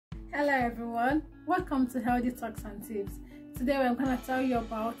Hello everyone, welcome to Healthy Talks and Tips. Today I'm going to tell you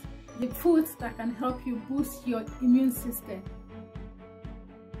about the foods that can help you boost your immune system.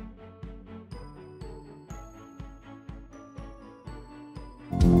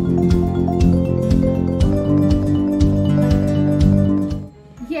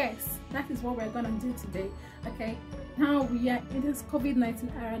 Yes, that is what we're going to do today. Okay, now we are in this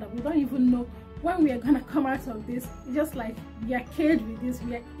COVID-19 era that we don't even know when we are gonna come out of this. It's just like we are caged with this,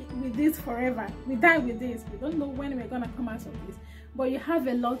 we are with this forever, we die with this. We don't know when we're gonna come out of this, but you have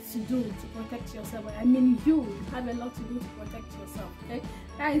a lot to do to protect yourself. I mean, you have a lot to do to protect yourself. Okay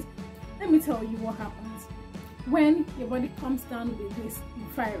guys, let me tell you what happens when your body comes down with this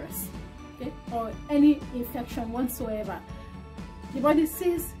virus, okay, or any infection whatsoever. The body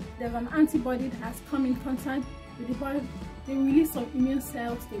sees there's an antibody that has come in contact with the body. They release some immune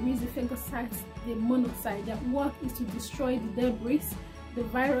cells, they release the phagocytes, the monocytes. Their work is to destroy the debris, the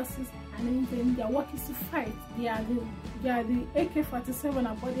viruses, and then their work is to fight. They are the AK-47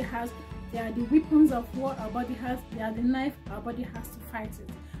 our body has, they are the weapons of war our body has, they are the knife our body has to fight it.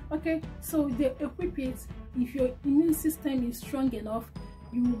 Okay, so they equip it. If your immune system is strong enough,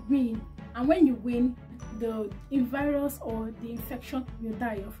 you win. And when you win, the virus or the infection will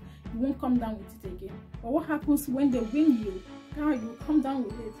die off. You won't come down with it again. But what happens when they win you? Now you come down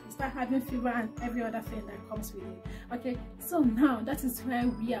with it, you start having fever and every other thing that comes with it. Okay, so now that is why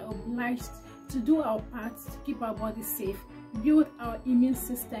we are obliged to do our part to keep our body safe, build our immune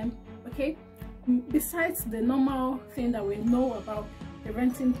system. Okay, besides the normal thing that we know about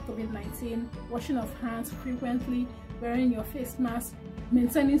preventing COVID-19, washing of hands frequently, wearing your face mask,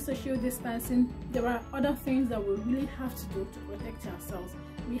 maintaining social distancing, there are other things that we really have to do to protect ourselves.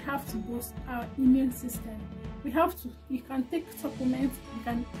 We have to boost our immune system. You can take supplements, you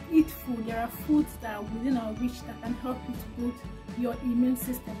can eat food. There are foods that are within our reach that can help you to boost your immune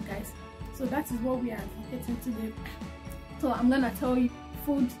system, guys. So that is what we are advocating today. So I'm gonna tell you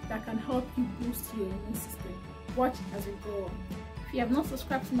foods that can help you boost your immune system. Watch as we go on. If you have not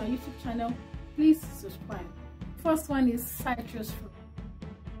subscribed to my YouTube channel, please subscribe. First one is citrus fruit.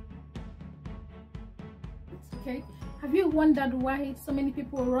 Okay, have you wondered why so many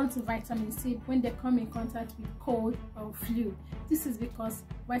people run to vitamin C when they come in contact with cold or flu? This is because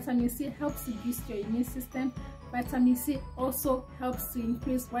vitamin C helps to boost your immune system. Vitamin C also helps to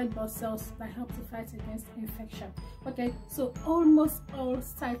increase white blood cells that help to fight against infection. Okay, so almost all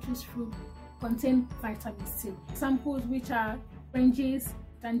citrus fruit contain vitamin C. Examples which are oranges,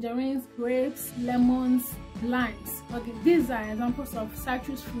 tangerines, grapes, lemons, limes. Okay, these are examples of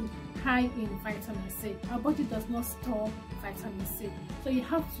citrus fruit high in vitamin C. Our body does not store vitamin C, so you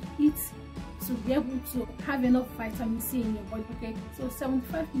have to eat to be able to have enough vitamin C in your body. Okay, so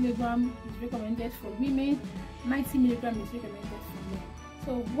 75 milligram is recommended for women, 90 milligram is recommended for men.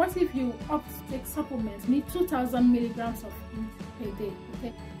 So what if you opt to take supplements? Need 2000 milligrams of it per day.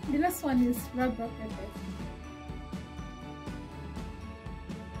 Okay, the next one is red bell pepper.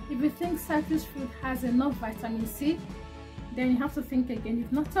 If you think citrus fruit has enough vitamin C, then you have to think again.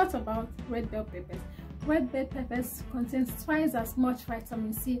 You've not thought about red bell peppers. Red bell peppers contains twice as much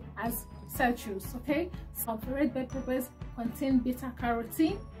vitamin C as citrus. Okay, so red bell peppers contain beta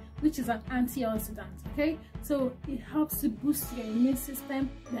carotene, which is an antioxidant. Okay, so it helps to boost your immune system.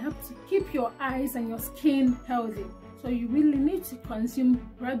 They help to keep your eyes and your skin healthy. So you really need to consume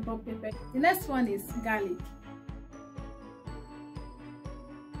red bell pepper. The next one is garlic.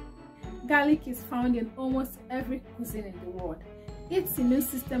 Garlic is found in almost every cuisine in the world. Its immune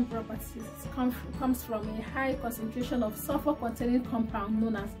system properties comes from a high concentration of sulfur-containing compound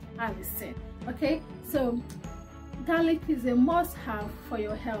known as allicin. Okay, so garlic is a must-have for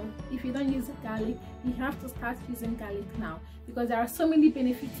your health. If you don't use garlic, you have to start using garlic now, because there are so many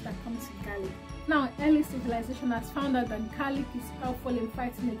benefits that come with garlic. Now, early civilization has found out that garlic is helpful in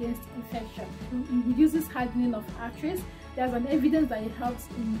fighting against infection. It reduces hardening of arteries. There's an evidence that it helps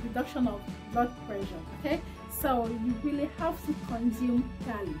in reduction of blood pressure. Okay, so you really have to consume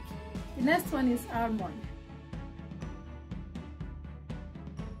garlic. The next one is almond.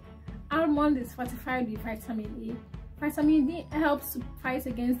 Almond is fortified with vitamin E. Vitamin E helps to fight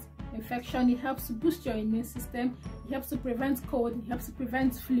against infection. It helps to boost your immune system. It helps to prevent cold. It helps to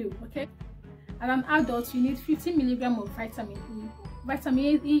prevent flu. Okay, as an adult, you need 50 milligrams of vitamin E.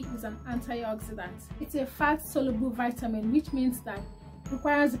 Vitamin E is an antioxidant. It's a fat-soluble vitamin, which means that it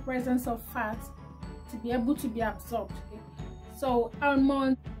requires the presence of fat to be able to be absorbed. Okay? So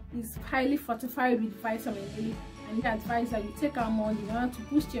almond is highly fortified with vitamin E, and we advise that you take almond in order to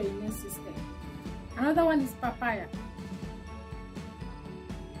boost your immune system. Another one is papaya.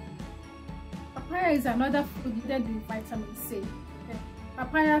 Papaya is another food loaded with vitamin C. Okay?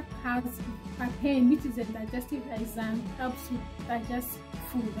 Papaya has papain, which is a digestive enzyme, helps you digest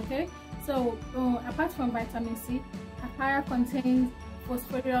food. Okay, so apart from vitamin C, papaya contains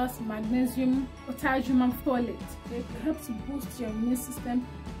phosphorus, magnesium, potassium, and folate. Okay? It helps to boost your immune system.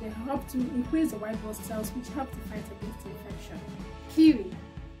 They help to increase the white blood cells, which help to fight against infection. Kiwi.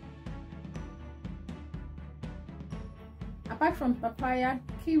 Apart from papaya,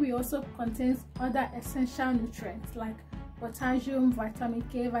 kiwi also contains other essential nutrients like potassium, vitamin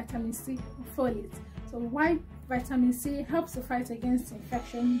K, vitamin C, and folate. So white vitamin C helps to fight against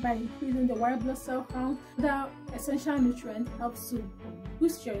infection by increasing the white blood cell count. The essential nutrient helps to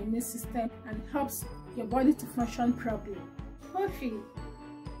boost your immune system and helps your body to function properly. Poultry.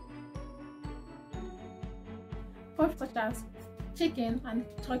 Food such as chicken and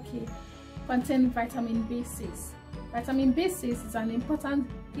turkey contain vitamin B6. Vitamin B6 is an important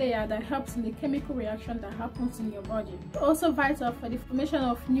player that helps in the chemical reaction that happens in your body. It's also vital for the formation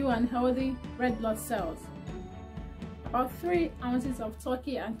of new and healthy red blood cells. About 3 ounces of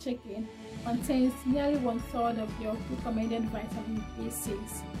turkey and chicken contains nearly 1/3 of your recommended vitamin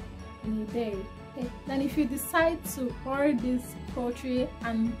B6 in a day. Okay. Then if you decide to boil this poultry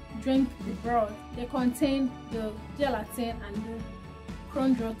and drink the broth, they contain the gelatin and the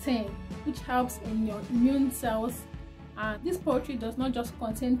chondroitin, which helps in your immune cells. This poultry does not just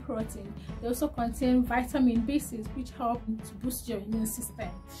contain protein, they also contain vitamin B6, which help to boost your immune system.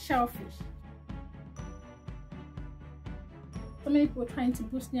 Shellfish. So many people are trying to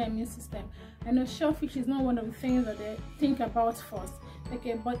boost their immune system. I know shellfish is not one of the things that they think about first,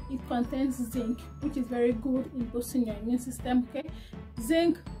 okay, but it contains zinc, which is very good in boosting your immune system. Okay,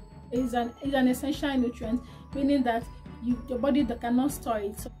 zinc is an essential nutrient, meaning that your body cannot store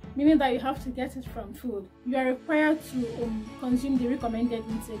it, so meaning that you have to get it from food. You are required to consume the recommended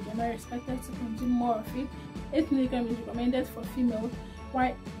intake. You're not expected to consume more of it. 8 milligrams is recommended for female,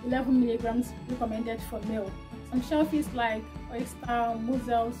 while 11 milligrams recommended for male. Some shellfish like oyster,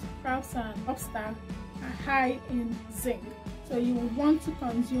 mussels, crabs, and lobster are high in zinc, so you would want to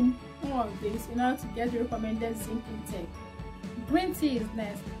consume more of this in order to get the recommended zinc intake. Green tea is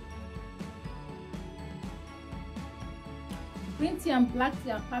next. Green tea and black tea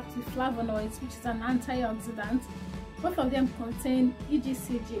are packed with flavonoids, which is an antioxidant. Both of them contain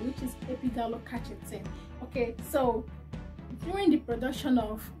EGCG, which is epigallocatechin. Okay, so during the production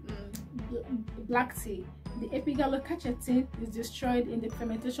of black tea, the epigallocatechin is destroyed in the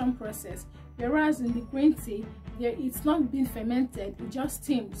fermentation process, whereas in the green tea, it's not being fermented, it just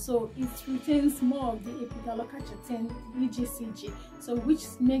steamed, so it retains more of the epigallocatechin, EGCG, so which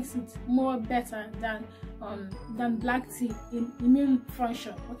makes it more better than black tea in immune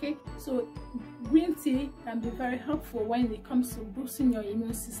function. Okay, so green tea can be very helpful when it comes to boosting your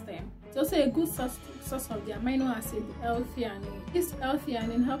immune system. It's also a good source of the amino acid L-theanine. This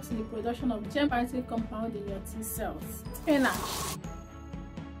L-theanine helps in the production of germ-fighting compound in your T cells. Spinach.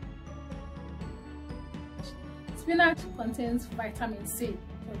 Spinach contains vitamin C.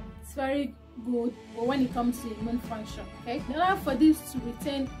 So it's very good when it comes to immune function. Okay, in order for this to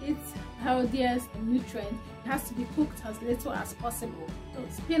retain its healthiest nutrient, it has to be cooked as little as possible. So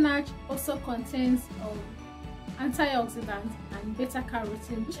spinach also contains antioxidants and beta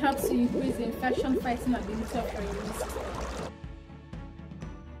carotene, which helps to increase the infection fighting ability of your immune system.